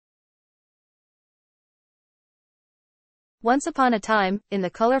Once upon a time, in the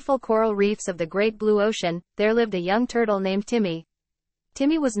colorful coral reefs of the great blue ocean, there lived a young turtle named Timmy.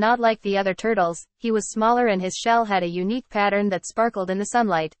 Timmy was not like the other turtles. He was smaller and his shell had a unique pattern that sparkled in the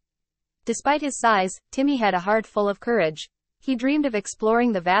sunlight. Despite his size, Timmy had a heart full of courage. He dreamed of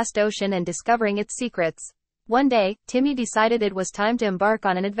exploring the vast ocean and discovering its secrets. One day, Timmy decided it was time to embark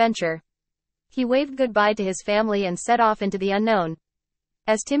on an adventure. He waved goodbye to his family and set off into the unknown.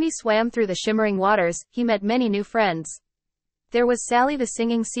 As Timmy swam through the shimmering waters, he met many new friends. There was Sally the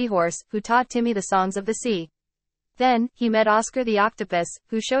singing seahorse, who taught Timmy the songs of the sea. Then, he met Oscar the octopus,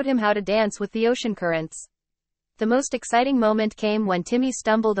 who showed him how to dance with the ocean currents. The most exciting moment came when Timmy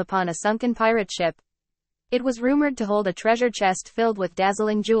stumbled upon a sunken pirate ship. It was rumored to hold a treasure chest filled with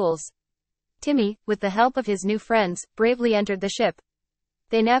dazzling jewels. Timmy, with the help of his new friends, bravely entered the ship.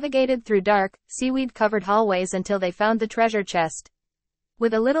 They navigated through dark, seaweed-covered hallways until they found the treasure chest.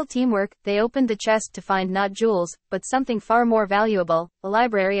 With a little teamwork, they opened the chest to find not jewels, but something far more valuable, a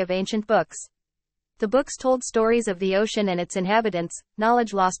library of ancient books. The books told stories of the ocean and its inhabitants,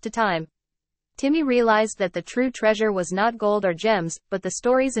 knowledge lost to time. Timmy realized that the true treasure was not gold or gems, but the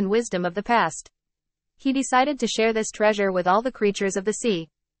stories and wisdom of the past. He decided to share this treasure with all the creatures of the sea.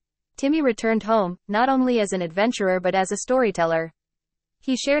 Timmy returned home, not only as an adventurer but as a storyteller.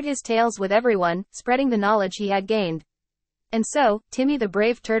 He shared his tales with everyone, spreading the knowledge he had gained. And so, Timmy the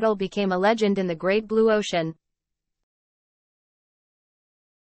brave turtle became a legend in the great blue ocean.